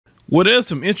Well, there's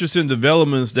some interesting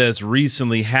developments that's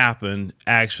recently happened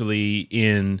actually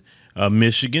in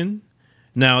Michigan.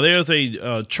 Now, there's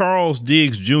a Charles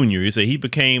Diggs Jr. He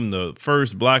became the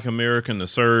first black American to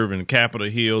serve in Capitol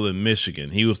Hill in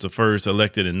Michigan. He was the first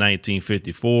elected in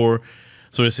 1954.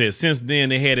 So it said since then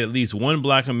they had at least one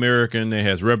black American that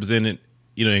has represented,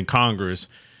 in Congress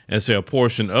and say a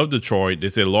portion of Detroit. They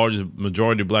said largest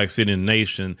majority black city in the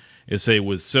nation. It said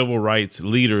with civil rights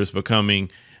leaders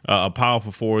becoming a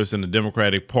powerful force in the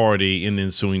Democratic Party in the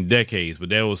ensuing decades. But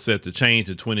that was set to change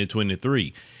in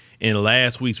 2023. In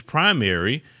last week's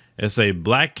primary, it say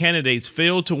black candidates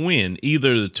failed to win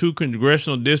either the two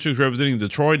congressional districts representing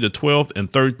Detroit, the 12th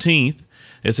and 13th.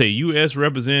 It's a U.S.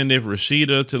 Representative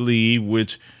Rashida Tlaib,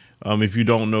 which if you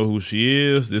don't know who she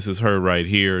is, this is her right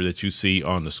here that you see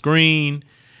on the screen.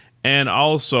 And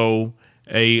also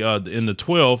in the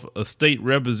 12th, a state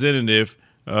representative,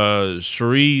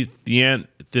 Sheree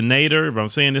Thinator, if I'm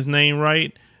saying his name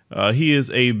right. He is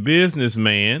a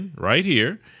businessman right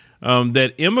here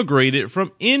that immigrated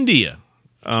from India.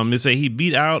 They say he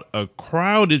beat out a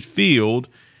crowded field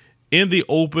in the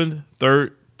open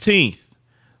 13th.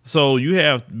 So you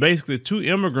have basically two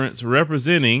immigrants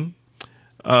representing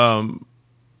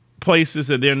places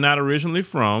that they're not originally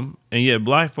from, and yet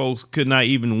black folks could not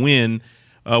even win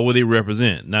what they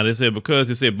represent. Now, they said because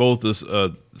they said both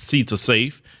the seats are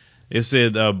safe. It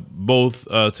said both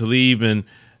Tlaib and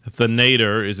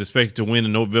Thinator is expected to win the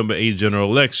November 8th general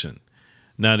election.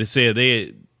 Now, they said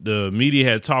the media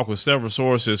had talked with several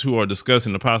sources who are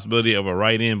discussing the possibility of a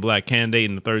write-in black candidate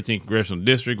in the 13th congressional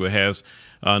district, but has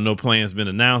no plans been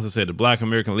announced. It said the black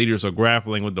American leaders are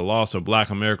grappling with the loss of black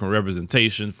American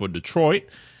representation for Detroit.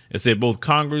 It said both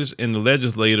Congress and the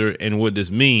legislature and what this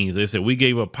means. They said we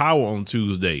gave up power on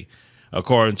Tuesday,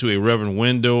 according to a Reverend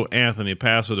Wendell Anthony,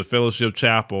 pastor of the Fellowship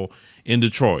Chapel in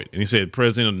Detroit. And he said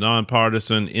president of the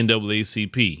nonpartisan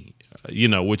NAACP,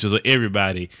 which is a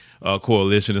everybody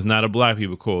coalition. It's not a black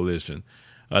people coalition.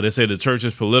 They say the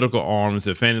church's political arms,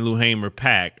 the Fannie Lou Hamer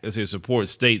PAC, they say support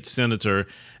state senator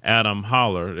Adam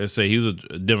Holler. They say he was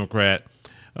a Democrat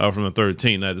from the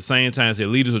 13th. Now, at the same time, their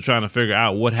leaders are trying to figure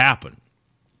out what happened,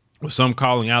 with some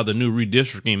calling out the new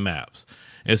redistricting maps.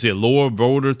 They said lower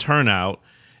voter turnout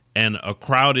and a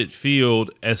crowded field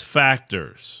as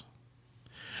factors.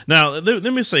 Now, let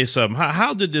me say something.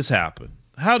 How did this happen?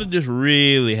 How did this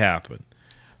really happen?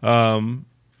 And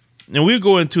we'll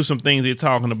go into some things they're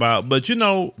talking about, but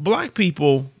black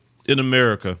people in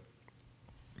America,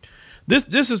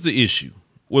 this is the issue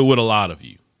with a lot of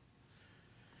you.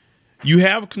 You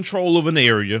have control of an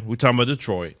area. We're talking about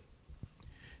Detroit.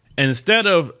 And instead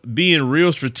of being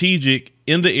real strategic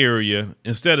in the area,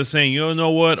 instead of saying, you know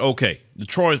what? Okay,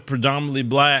 Detroit is predominantly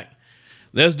black.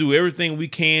 Let's do everything we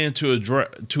can to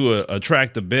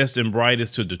attract the best and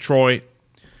brightest to Detroit.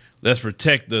 Let's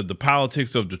protect the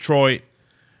politics of Detroit.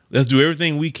 Let's do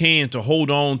everything we can to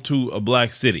hold on to a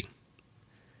black city.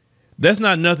 That's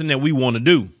not nothing that we want to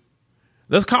do.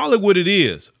 Let's call it what it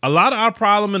is. A lot of our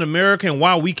problem in America and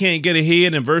why we can't get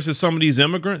ahead and versus some of these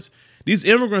immigrants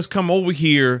come over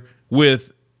here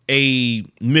with a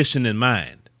mission in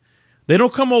mind. They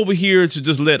don't come over here to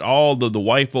just let all the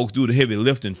white folks do the heavy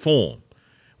lifting for them.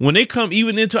 When they come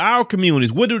even into our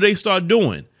communities, what do they start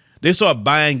doing? They start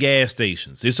buying gas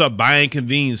stations. They start buying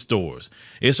convenience stores.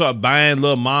 They start buying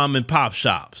little mom and pop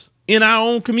shops in our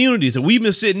own communities. And we've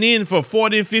been sitting in for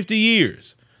 40 and 50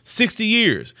 years, 60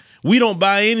 years. We don't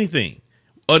buy anything.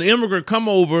 An immigrant come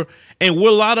over, and what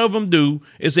a lot of them do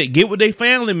is they get with their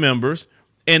family members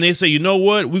and they say, you know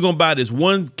what? We're going to buy this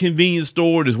one convenience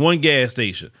store, this one gas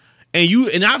station.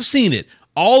 And I've seen it.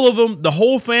 All of them, the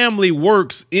whole family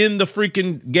works in the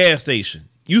freaking gas station.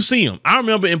 You see them. I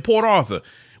remember in Port Arthur,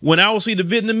 when I would see the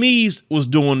Vietnamese was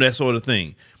doing that sort of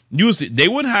thing. They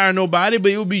wouldn't hire nobody,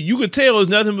 but you could tell it's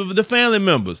nothing but the family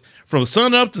members. From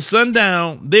sun up to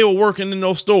sundown, they were working in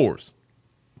those stores.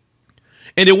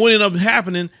 And then what ended up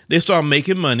happening, they start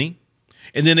making money,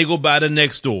 and then they go buy the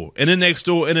next store, and the next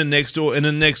store, and the next store, and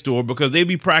the next store, because they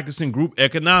be practicing group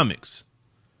economics.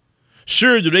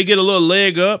 Sure, do they get a little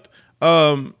leg up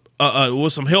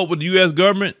with some help with the U.S.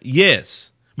 government?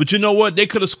 Yes. But you know what? They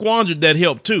could have squandered that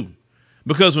help too.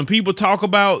 Because when people talk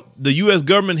about the U.S.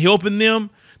 government helping them,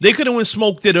 they could have went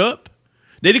smoked it up.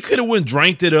 They could have went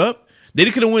dranked it up. They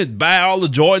could have went buy all the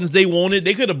Jordans they wanted.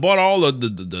 They could have bought all of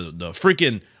the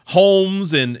freaking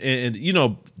homes and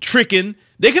tricking.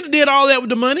 They could have did all that with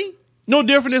the money. No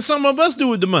different than some of us do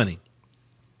with the money.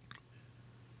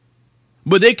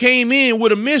 But they came in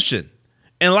with a mission.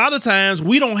 And a lot of times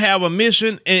we don't have a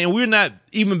mission, and we're not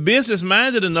even business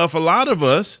minded enough, a lot of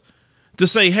us, to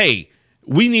say, hey,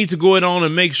 we need to go on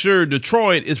and make sure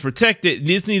Detroit is protected.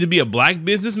 This needs to be a black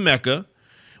business mecca.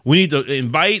 We need to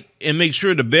invite and make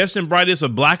sure the best and brightest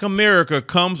of black America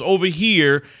comes over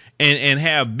here and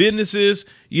have businesses,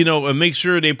 you know, and make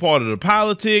sure they're part of the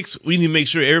politics. We need to make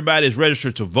sure everybody is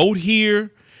registered to vote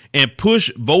here and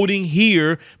push voting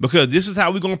here, because this is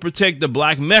how we're going to protect the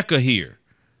black mecca here.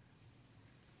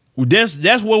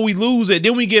 That's where we lose it.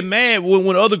 Then we get mad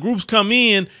when other groups come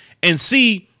in and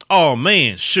see, oh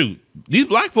man, shoot, these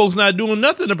black folks not doing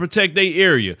nothing to protect their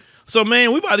area. So,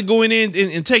 man, we about to go in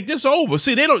and take this over.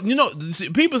 See, they don't,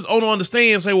 people don't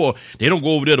understand and say, well, they don't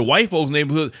go over there to white folks'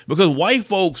 neighborhood, because white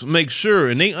folks make sure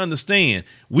and they understand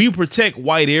we protect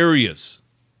white areas.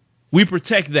 We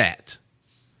protect that.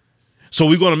 So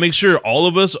we're going to make sure all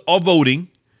of us are voting.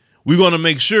 We're going to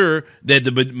make sure that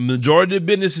the majority of the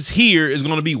businesses here is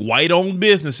going to be white-owned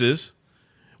businesses.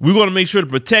 We're going to make sure to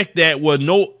protect that where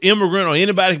no immigrant or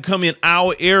anybody can come in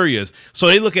our areas. So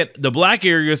they look at the black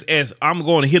areas as, I'm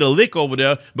going to hit a lick over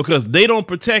there because they don't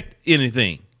protect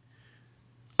anything.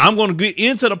 I'm going to get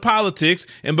into the politics,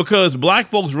 and because black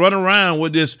folks run around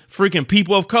with this freaking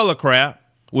people of color crap,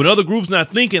 when other groups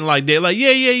not thinking like that, like,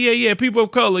 yeah, people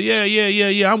of color,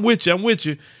 yeah, I'm with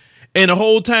you. And the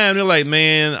whole time they're like,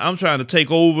 man, I'm trying to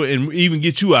take over and even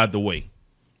get you out the way.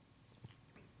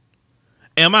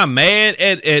 Am I mad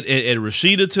at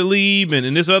Rashida Tlaib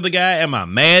and this other guy? Am I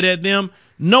mad at them?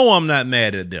 No, I'm not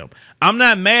mad at them. I'm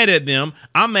not mad at them.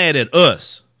 I'm mad at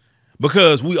us,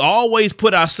 because we always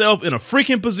put ourselves in a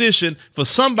freaking position for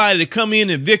somebody to come in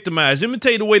and victimize. Let me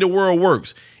tell you the way the world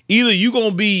works. Either you're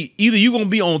gonna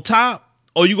be on top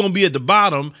or you're gonna be at the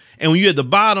bottom. And when you're at the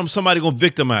bottom, somebody gonna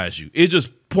victimize you. It's just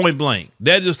point blank.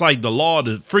 That's just like the law of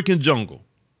the freaking jungle.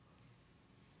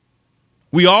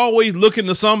 We always looking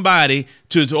to somebody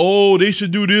to oh, they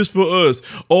should do this for us.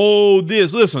 Oh,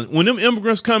 this. Listen, when them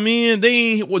immigrants come in,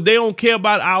 they don't care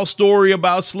about our story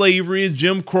about slavery and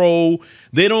Jim Crow.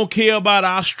 They don't care about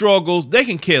our struggles. They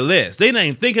can care less. They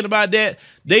ain't thinking about that.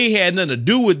 They had nothing to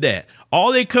do with that.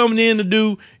 All they coming in to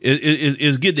do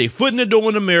is get their foot in the door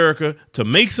in America, to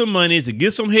make some money, to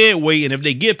get some headway. And if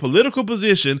they get political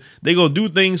position, they going to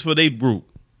do things for their group.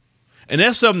 And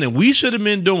that's something that we should have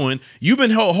been doing. You've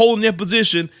been holding that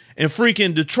position in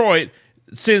freaking Detroit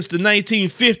since the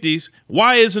 1950s.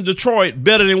 Why isn't Detroit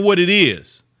better than what it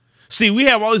is? See, we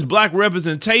have all this black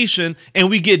representation and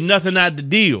we get nothing out of the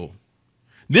deal.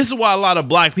 This is why a lot of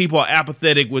black people are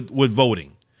apathetic with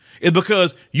voting. It's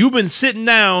because you've been sitting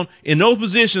down in those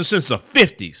positions since the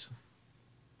 50s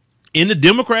in the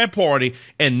Democrat Party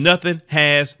and nothing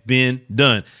has been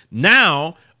done.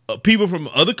 Now, people from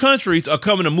other countries are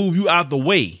coming to move you out the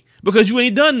way because you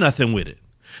ain't done nothing with it.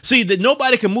 See, that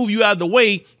nobody can move you out the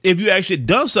way if you actually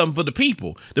done something for the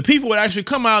people. The people would actually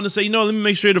come out and say, let me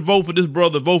make sure to vote for this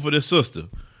brother, vote for this sister.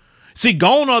 See,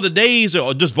 gone are the days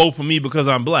or just vote for me because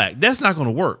I'm black. That's not going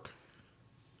to work.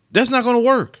 That's not going to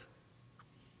work.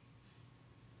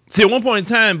 See, at one point in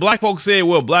time, black folks said,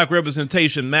 well, black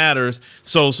representation matters.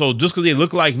 So just because they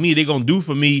look like me, they're going to do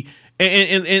for me.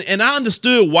 And I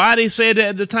understood why they said that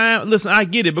at the time. Listen, I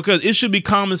get it, because it should be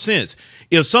common sense.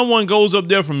 If someone goes up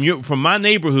there from my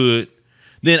neighborhood,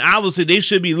 then obviously they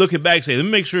should be looking back and say, let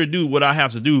me make sure to do what I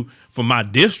have to do for my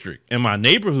district and my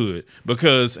neighborhood,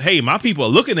 because, hey, my people are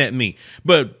looking at me.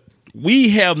 But we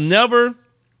have never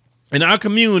in our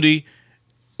community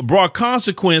brought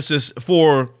consequences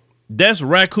for that's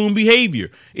raccoon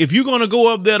behavior. If you're going to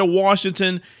go up there to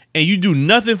Washington and you do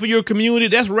nothing for your community,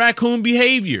 that's raccoon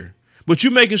behavior. But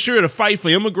you're making sure to fight for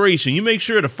immigration. You make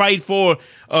sure to fight for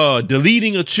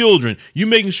deleting of children. You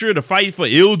making sure to fight for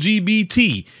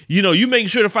LGBT. You making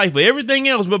sure to fight for everything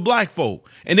else but black folk.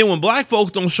 And then when black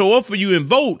folks don't show up for you and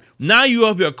vote, now you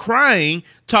up here crying,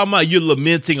 talking about you're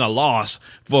lamenting a loss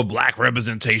for black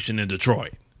representation in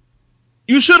Detroit.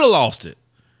 You should have lost it.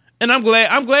 And I'm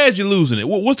glad you're losing it.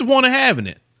 What's the point of having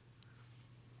it?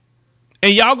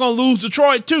 And y'all gonna lose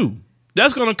Detroit too.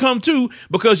 That's gonna come too,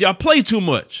 because y'all play too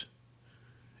much.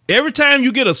 Every time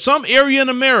you get some area in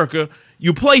America,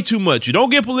 you play too much. You don't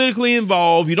get politically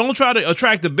involved. You don't try to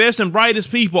attract the best and brightest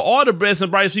people or the best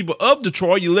and brightest people of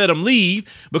Detroit. You let them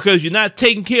leave because you're not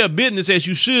taking care of business as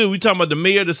you should. We talking about the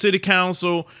mayor, the city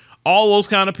council, all those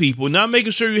kind of people. Not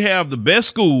making sure you have the best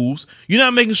schools. You're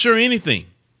not making sure anything.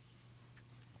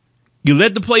 You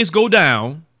let the place go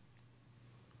down.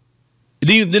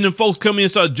 Then the folks come in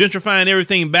and start gentrifying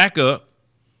everything back up.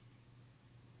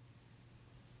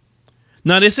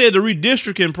 Now, they said the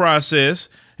redistricting process,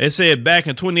 they said back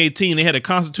in 2018, they had a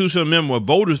constitutional amendment where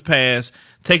voters passed,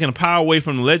 taking the power away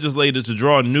from the legislature to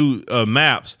draw new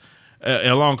maps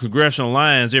along congressional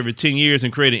lines every 10 years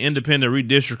and create an independent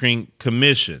redistricting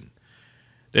commission.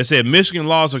 They said Michigan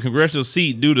lost a congressional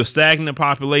seat due to stagnant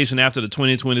population after the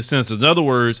 2020 census. In other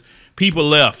words, people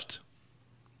left.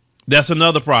 That's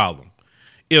another problem.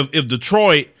 If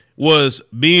Detroit was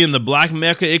being the black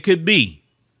mecca it could be,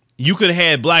 you could have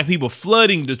had black people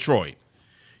flooding Detroit.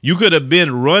 You could have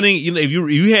been running, if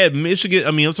you had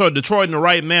Detroit in the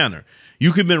right manner.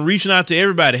 You could have been reaching out to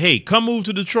everybody. Hey, come move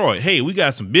to Detroit. Hey, we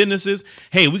got some businesses.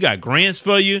 Hey, we got grants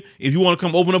for you. If you want to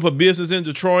come open up a business in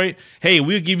Detroit, hey,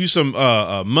 we'll give you some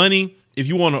money. If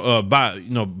you want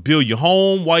to build your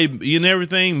home while you and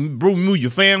everything, move your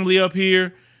family up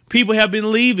here. People have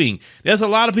been leaving. There's a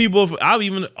lot of people. I've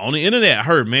even on the internet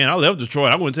heard, man, I left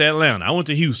Detroit. I went to Atlanta. I went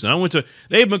to Houston.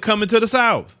 They've been coming to the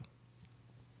South.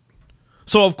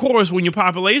 So, of course, when your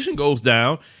population goes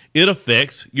down, it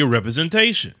affects your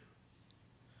representation.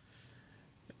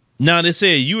 Now, they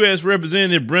said U.S.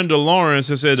 Representative Brenda Lawrence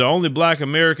has said the only black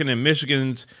American in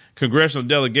Michigan's congressional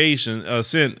delegation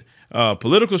sent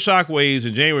political shockwaves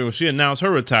in January when she announced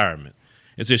her retirement.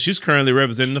 It said she's currently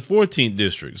representing the 14th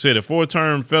district. It said a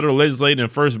 4-term federal legislator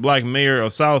and first black mayor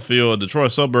of Southfield, a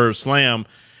Detroit suburb, slammed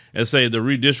and said the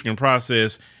redistricting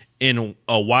process in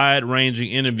a wide-ranging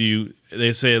interview.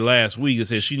 They said last week, it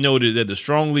said she noted that the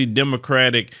strongly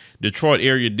Democratic Detroit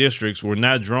area districts were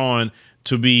not drawn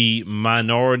to be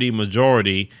minority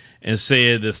majority, and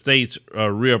said the state's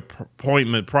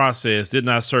reappointment process did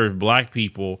not serve black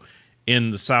people in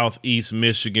the Southeast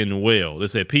Michigan well. They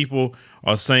said people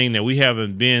are saying that we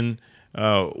haven't been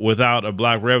without a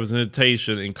black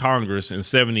representation in Congress in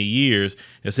 70 years.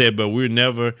 It said, but we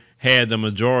never had the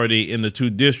majority in the 2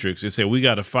 districts. It said we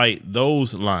got to fight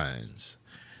those lines.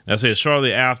 I said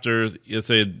shortly after, it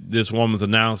said this woman's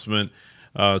announcement,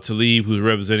 Talib, who's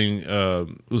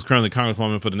currently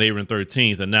Congresswoman for the neighboring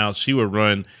 13th, announced she would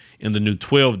run in the new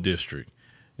 12th district.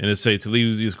 And it say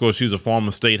Talib, of course, she's a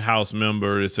former state house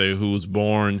member. It say who was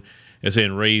born, it say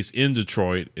and raised in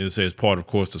Detroit. It says part, of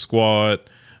course, the squad.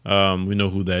 We know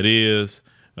who that is.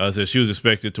 So she was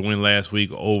expected to win last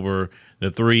week over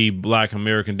the 3 black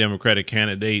American Democratic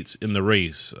candidates in the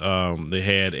race. They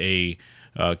had a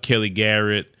Kelly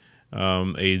Garrett,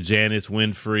 a Janice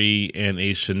Winfrey, and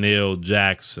a Chanel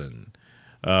Jackson.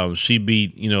 She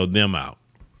beat, them out.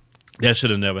 That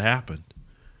should have never happened.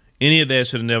 Any of that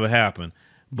should have never happened.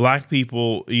 Black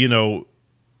people, if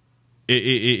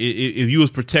you was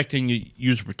protecting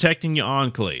your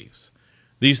enclaves,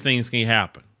 these things can't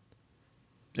happen.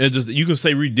 It's just, you can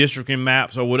say redistricting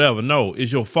maps or whatever. No,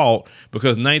 it's your fault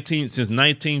because since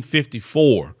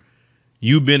 1954,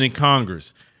 you've been in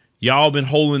Congress. Y'all been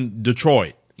holding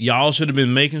Detroit. Y'all should have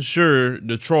been making sure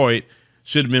Detroit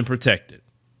should have been protected,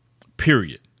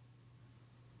 period.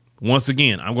 Once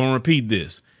again, I'm going to repeat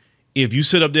this. If you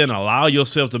sit up there and allow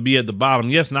yourself to be at the bottom,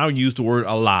 yes, now I use the word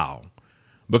allow.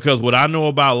 Because what I know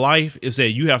about life is that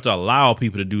you have to allow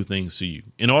people to do things to you.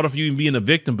 In order for you to be in a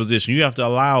victim position, you have to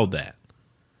allow that.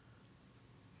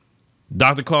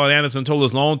 Dr. Claude Anderson told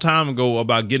us a long time ago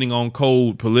about getting on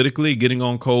code politically, getting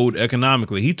on code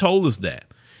economically. He told us that.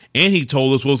 And he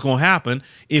told us what's going to happen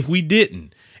if we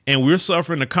didn't. And we're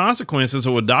suffering the consequences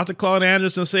of what Dr. Claude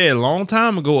Anderson said a long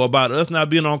time ago about us not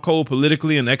being on code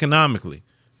politically and economically.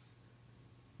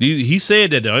 He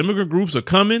said that the immigrant groups are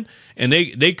coming and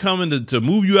they coming to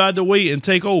move you out of the way and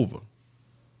take over.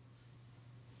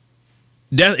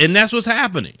 That's what's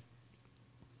happening.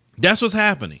 That's what's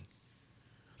happening.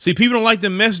 See, people don't like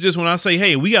the messages when I say,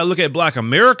 hey, we got to look at Black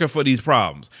America for these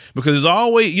problems, because it's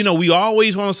always, we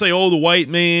always want to say, oh, the white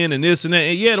man and this and that.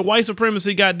 And yeah, the white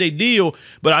supremacy got their deal.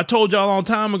 But I told y'all a long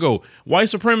time ago, white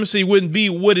supremacy wouldn't be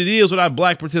what it is without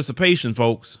black participation,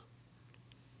 folks.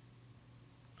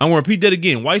 I'm going to repeat that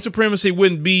again. White supremacy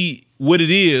wouldn't be what it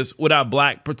is without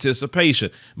black participation.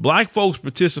 Black folks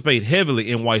participate heavily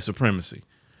in white supremacy,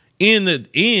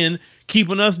 in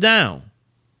keeping us down.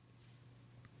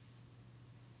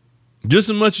 Just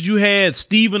as much as you had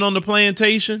Stephen on the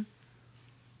plantation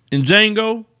in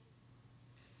Django,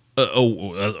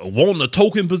 wanting a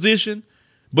token position,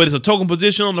 but it's a token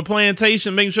position on the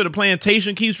plantation, making sure the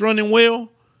plantation keeps running well.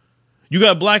 You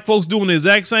got black folks doing the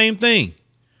exact same thing.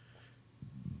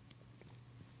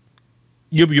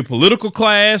 Your political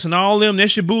class and all them,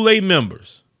 that's your Boule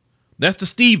members. That's the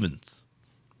Stevens.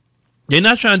 They're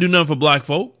not trying to do nothing for black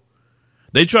folk.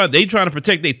 They trying to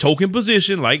protect their token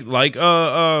position, like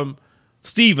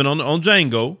Stephen on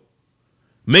Django,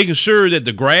 making sure that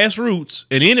the grassroots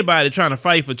and anybody trying to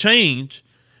fight for change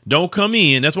don't come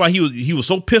in. That's why he was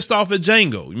so pissed off at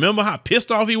Django. Remember how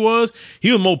pissed off he was?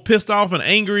 He was more pissed off and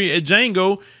angry at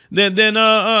Django than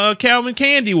Calvin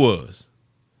Candy was.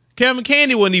 Calvin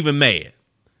Candy wasn't even mad.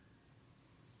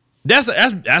 That's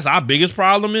our biggest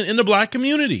problem in the black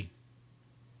community.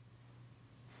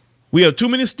 We have too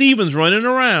many Stevens running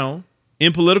around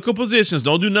in political positions,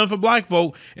 don't do nothing for black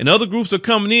folk, and other groups are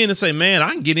coming in and say, man,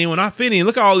 I can get in when I fit in.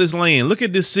 Look at all this land. Look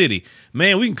at this city.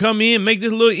 Man, we can come in, make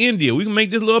this little India. We can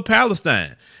make this little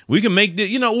Palestine. We can make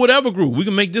this, whatever group. We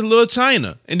can make this little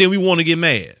China. And then we want to get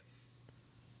mad.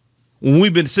 When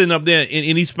we've been sitting up there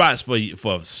in these spots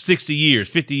for 60 years,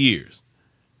 50 years.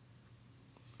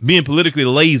 Being politically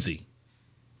lazy.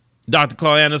 Dr.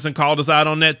 Claude Anderson called us out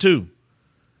on that too.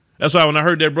 That's why when I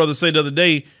heard that brother say the other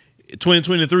day,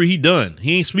 2023, he done.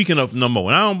 He ain't speaking up no more.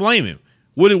 And I don't blame him.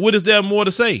 What is there more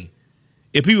to say?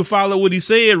 If people follow what he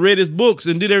said, read his books,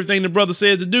 and did everything the brother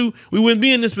said to do, we wouldn't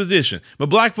be in this position. But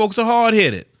black folks are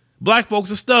hard-headed. Black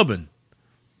folks are stubborn.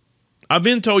 I've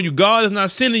been told you God is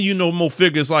not sending you no more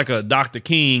figures like a Dr.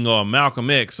 King or Malcolm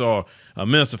X or a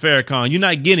Minister Farrakhan. You're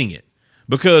not getting it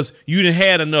because you done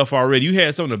had enough already. You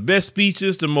had some of the best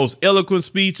speeches, the most eloquent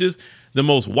speeches, the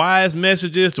most wise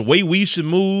messages, the way we should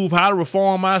move, how to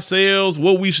reform ourselves,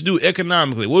 what we should do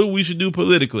economically, what we should do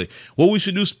politically, what we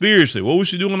should do spiritually, what we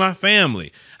should do in our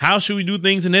family, how should we do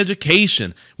things in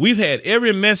education. We've had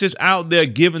every message out there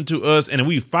given to us, and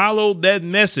we followed that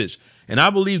message. And I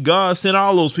believe God sent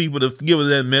all those people to give us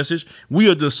that message.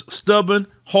 We are just stubborn,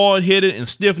 hard-headed, and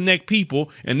stiff-necked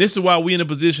people, and this is why we're in the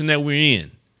position that we're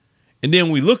in. And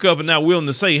then we look up and not willing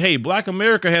to say, hey, black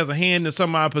America has a hand in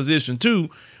some of our position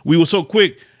too. We were so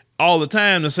quick all the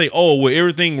time to say, oh, well,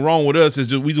 everything wrong with us is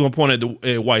just we just point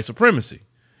at white supremacy.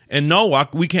 And no,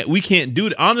 we can't do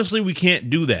that. Honestly, we can't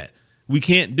do that. We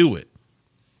can't do it.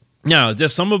 Now, is there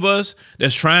some of us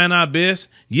that's trying our best?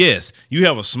 Yes. You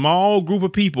have a small group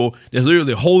of people that's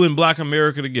literally holding black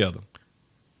America together.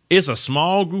 It's a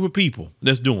small group of people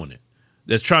that's doing it,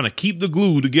 that's trying to keep the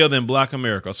glue together in black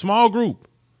America. A small group.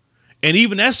 And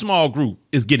even that small group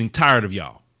is getting tired of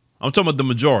y'all. I'm talking about the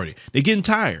majority. They're getting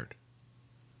tired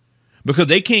because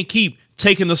they can't keep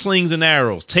taking the slings and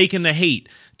arrows, taking the hate,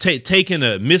 taking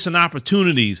the missing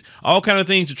opportunities, all kind of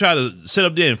things to try to sit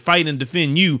up there and fight and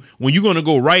defend you when you're going to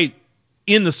go right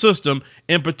in the system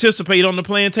and participate on the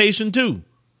plantation too.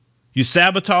 You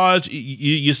sabotage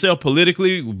yourself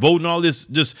politically, voting all this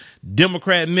just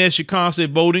Democrat mess. You're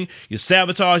constantly voting. You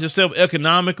sabotage yourself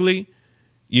economically.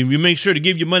 You make sure to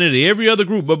give your money to every other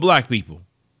group but black people.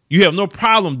 You have no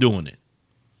problem doing it.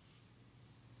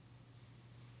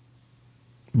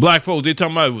 Black folks, they're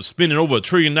talking about spending over $1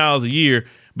 trillion a year,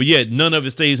 but yet none of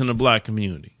it stays in the black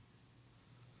community.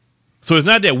 So it's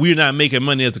not that we're not making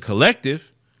money as a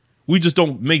collective. We just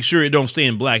don't make sure it don't stay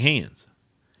in black hands.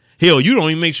 Hell, you don't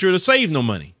even make sure to save no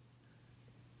money.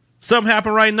 Something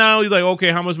happened right now. You're like,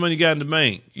 okay, how much money you got in the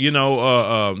bank?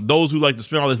 Those who like to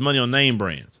spend all this money on name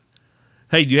brands.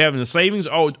 Hey, do you have any savings?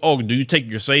 Oh, do you take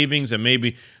your savings and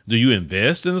maybe do you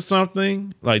invest in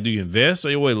something? Like, do you invest?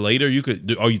 Or wait, later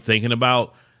are you thinking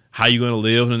about how you're going to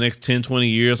live in the next 10, 20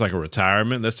 years, like a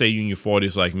retirement? Let's say you're in your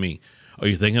 40s like me. Are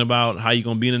you thinking about how you're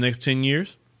going to be in the next 10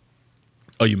 years?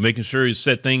 Are you making sure you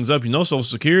set things up? Social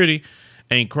Security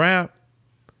ain't crap.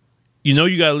 You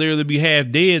got to literally be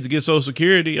half dead to get Social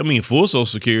Security. I mean, full Social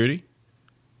Security.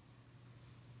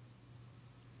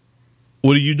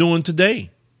 What are you doing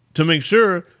today to make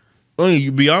sure,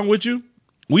 to be honest with you,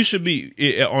 we should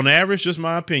be, on average, just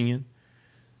my opinion,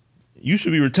 you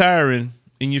should be retiring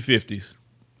in your 50s.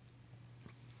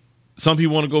 Some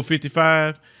people want to go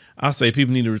 55. I say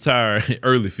people need to retire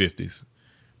early 50s,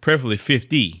 preferably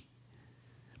 50.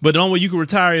 But the only way you can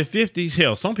retire at 50,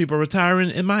 hell, some people are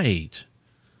retiring at my age.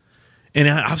 And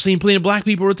I've seen plenty of black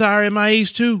people retire at my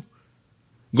age too.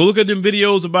 Go look at them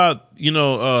videos about,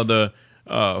 the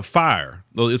FIRE.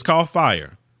 It's called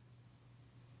FIRE.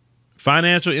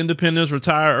 Financial independence,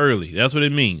 retire early. That's what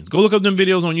it means. Go look up them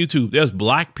videos on YouTube. There's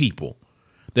black people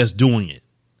that's doing it.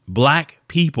 Black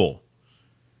people.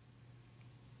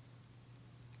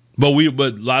 But a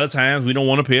lot of times we don't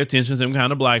want to pay attention to them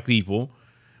kind of black people.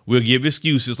 We'll give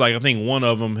excuses. Like I think one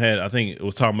of them it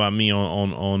was talking about me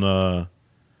on one of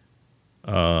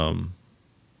them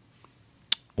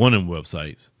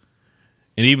websites.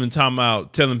 And even talking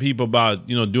about telling people about,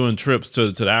 doing trips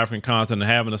to the African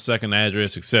continent, having a second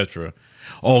address, etc.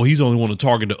 Oh, he's only want to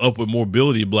target the upward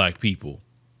mobility of black people.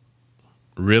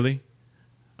 Really?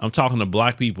 I'm talking to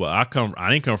black people. I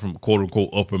didn't come from quote unquote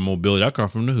upward mobility. I come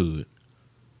from the hood.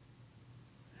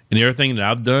 And everything that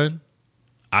I've done,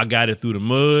 I got it through the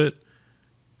mud.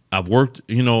 I've worked,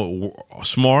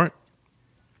 smart.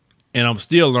 And I'm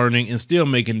still learning and still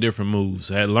making different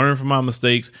moves. I had learned from my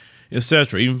mistakes,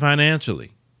 etc., even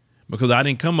financially, because I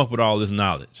didn't come up with all this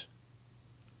knowledge.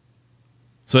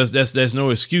 So that's no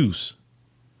excuse.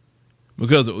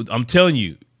 Because I'm telling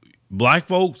you, black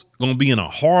folks going to be in a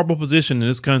horrible position in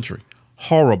this country.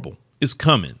 Horrible. It's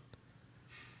coming.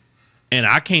 And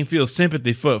I can't feel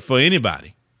sympathy for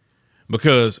anybody,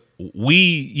 because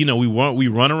we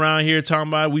run around here talking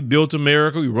about we built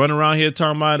America. We run around here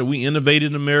talking about it. We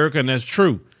innovated America, and that's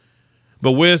true.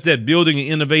 But where's that building and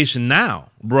innovation now,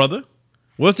 brother?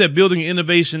 What's that building and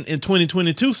innovation in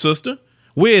 2022, sister?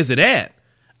 Where is it at?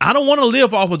 I don't want to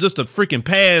live off of just the freaking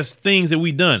past things that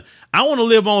we done. I want to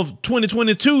live on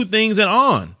 2022 things and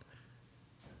on.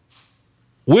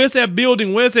 Where's that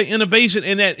building? Where's that innovation?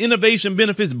 And that innovation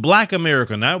benefits Black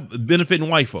America, not benefiting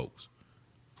white folks.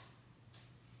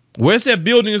 Where's that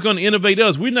building that's going to innovate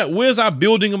us? Where's our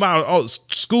building about our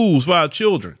schools for our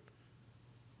children?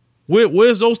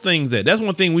 Where's those things at? That's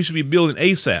one thing we should be building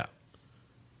ASAP.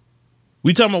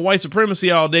 We talking about white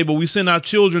supremacy all day, but we send our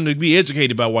children to be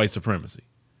educated about white supremacy.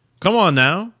 Come on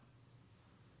now.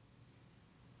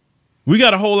 We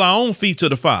got to hold our own feet to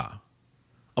the fire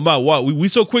about what we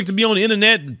so quick to be on the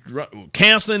internet,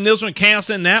 canceling this one,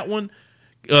 canceling that one,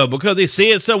 because they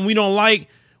said something we don't like.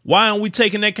 Why aren't we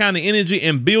taking that kind of energy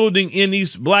and building in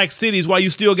these black cities while you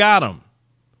still got them?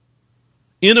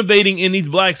 Innovating in these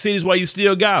black cities while you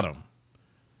still got them.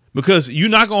 Because you're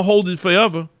not going to hold it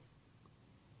forever.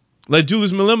 Like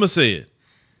Julius Malema said,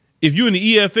 if you're in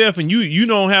the EFF and you're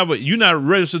not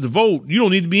registered to vote, you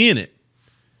don't need to be in it.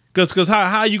 Because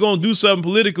how are you going to do something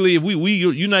politically if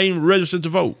you're not even registered to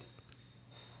vote?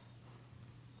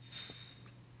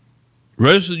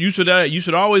 Registered, you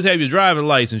should always have your driving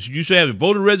license. You should have a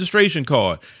voter registration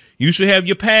card. You should have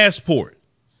your passport.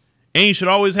 And you should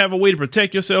always have a way to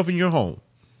protect yourself in your home.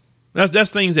 That's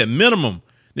things at minimum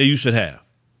that you should have.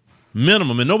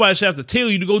 Minimum. And nobody should have to tell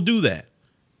you to go do that.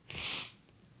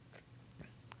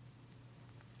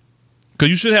 Because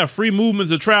you should have free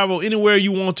movements to travel anywhere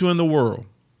you want to in the world.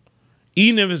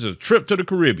 Even if it's a trip to the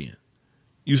Caribbean,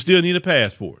 you still need a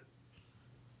passport.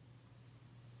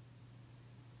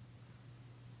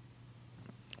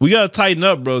 We got to tighten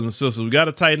up, brothers and sisters. We got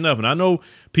to tighten up. And I know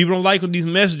people don't like these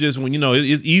messages when,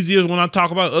 it's easier when I talk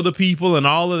about other people and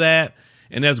all of that.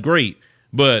 And that's great.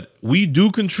 But we do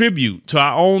contribute to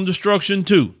our own destruction,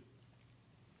 too.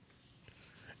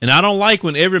 And I don't like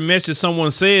when every message someone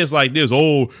says like this,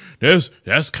 oh,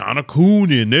 that's kind of cool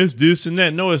and there's this and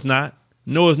that. No, it's not.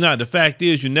 No, it's not. The fact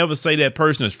is, you never say that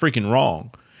person is freaking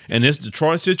wrong. And this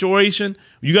Detroit situation,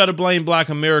 you got to blame Black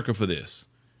America for this.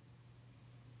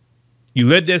 You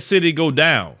let that city go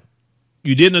down.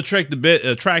 You didn't attract the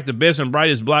best and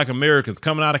brightest Black Americans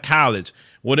coming out of college,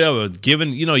 whatever.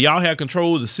 Given, y'all have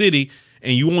control of the city,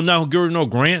 and you won't now give no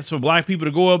grants for Black people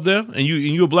to go up there, and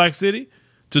you're a Black city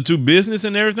to business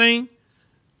and everything.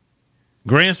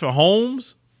 Grants for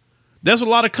homes. That's what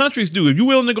a lot of countries do. If you're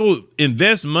willing to go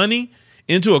invest money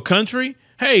into a country,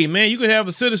 hey man, you can have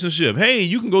a citizenship. Hey,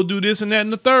 you can go do this and that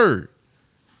and the third.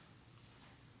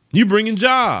 You bringing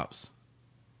jobs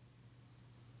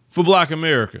for Black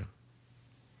America.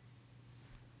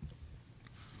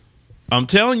 I'm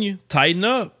telling you, tighten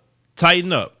up,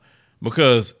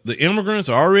 because the immigrants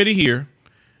are already here.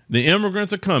 The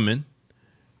immigrants are coming,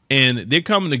 and they're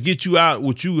coming to get you out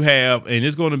what you have, and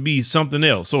it's going to be something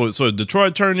else. So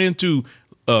Detroit turned into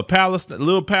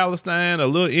Palestine, a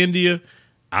little India.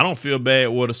 I don't feel bad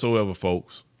whatsoever,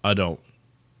 folks. I don't,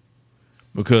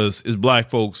 because it's Black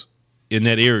folks in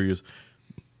that area's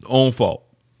own fault.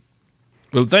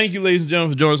 Well, thank you, ladies and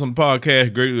gentlemen, for joining us on the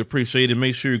podcast. Greatly appreciate it.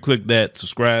 Make sure you click that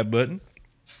subscribe button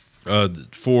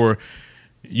for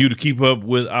you to keep up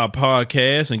with our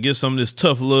podcast and get some of this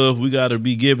tough love we got to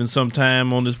be giving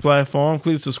sometime on this platform.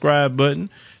 Click the subscribe button,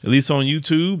 at least on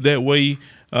YouTube. That way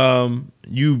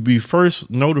you be first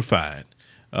notified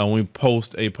when we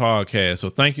post a podcast. So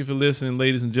thank you for listening,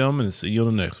 ladies and gentlemen, and see you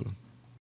on the next one.